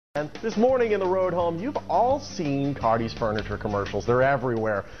And this morning in the road home, you've all seen Cardi's furniture commercials. They're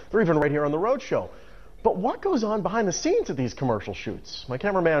everywhere. They're even right here on the road show. But what goes on behind the scenes at these commercial shoots? My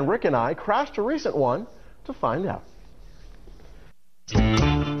cameraman Rick and I crashed a recent one to find out.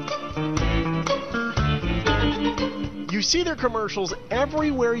 You see their commercials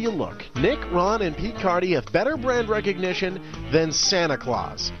everywhere you look. Nick, Ron, and Pete Cardi have better brand recognition than Santa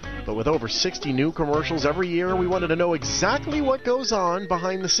Claus. But with over 60 new commercials every year, we wanted to know exactly what goes on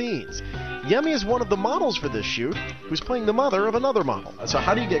behind the scenes. Yemi is one of the models for this shoot, who's playing the mother of another model. So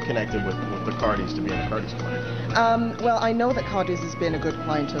how do you get connected with the Cardis to be in the Cardis client? Well, I know that Cardi's has been a good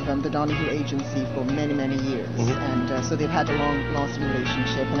client of the Donahue agency for many, many years. And so they've had a long-lasting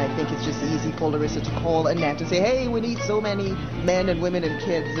relationship. And I think it's just easy for Larissa to call Annette and say, hey, we need so many men and women and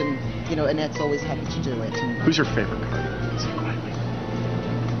kids. And, you know, Annette's always happy to do it. Who's your favorite Cardi?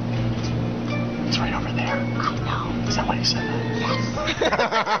 It's right over there. I know. Is that why you said that?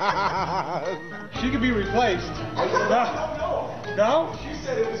 Yes. She could be replaced. No? No? She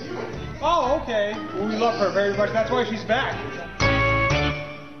said it was you. Oh, okay. Well, we love her very much. That's why she's back.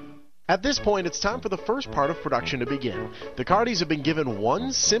 At this point, it's time for the first part of production to begin. The Cardis have been given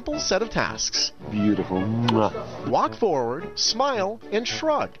one simple set of tasks. Beautiful. Walk forward, smile, and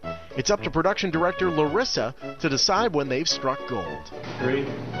shrug. It's up to production director Larissa to decide when they've struck gold. 3,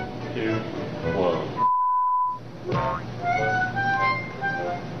 2, 1.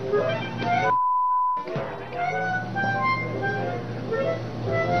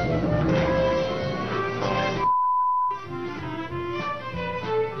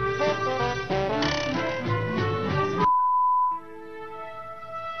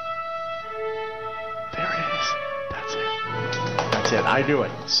 That's it. I do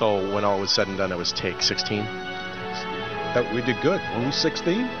it. So when all was said and done, it was take 16. We did good. Only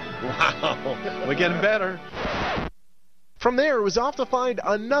 16? Wow. We're getting better. From there, it was off to find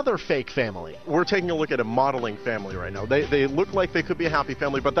another fake family. We're taking a look at a modeling family right now. They look like they could be a happy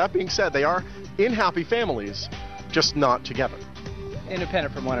family, but that being said, they are in happy families, just not together.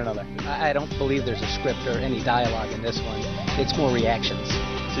 Independent from one another. I don't believe there's a script or any dialogue in this one. It's more reactions.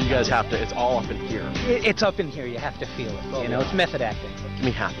 So you guys have to, it's all up in here. It's up in here. You have to feel it. You know, it's method acting. Give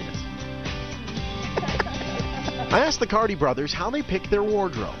me happiness. I asked the Cardi brothers how they pick their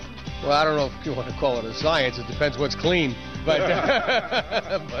wardrobe. Well, I don't know if you want to call it a science. It depends what's clean. But,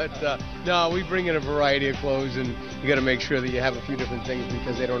 no, we bring in a variety of clothes, and you got to make sure that you have a few different things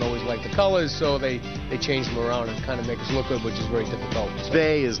because they don't always like the colors, so they change them around and kind of make us look good, which is very difficult. So.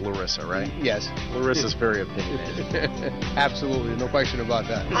 They is Larissa, right? Yes. Larissa's very opinionated. Absolutely, no question about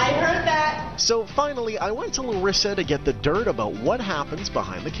that. I heard that. So finally, I went to Larissa to get the dirt about what happens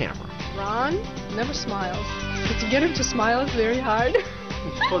behind the camera. Ron never smiles. But to get him to smile is very hard.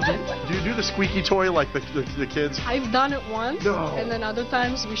 Well, do you do the squeaky toy like the kids? I've done it once, No. And then other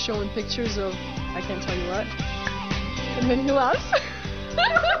times we show him pictures of, I can't tell you what, and then he laughs.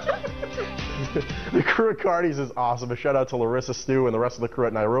 The crew at Cardi's is awesome. A shout out to Larissa, Stu, and the rest of the crew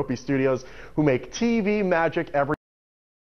at Nairobi Studios who make TV magic every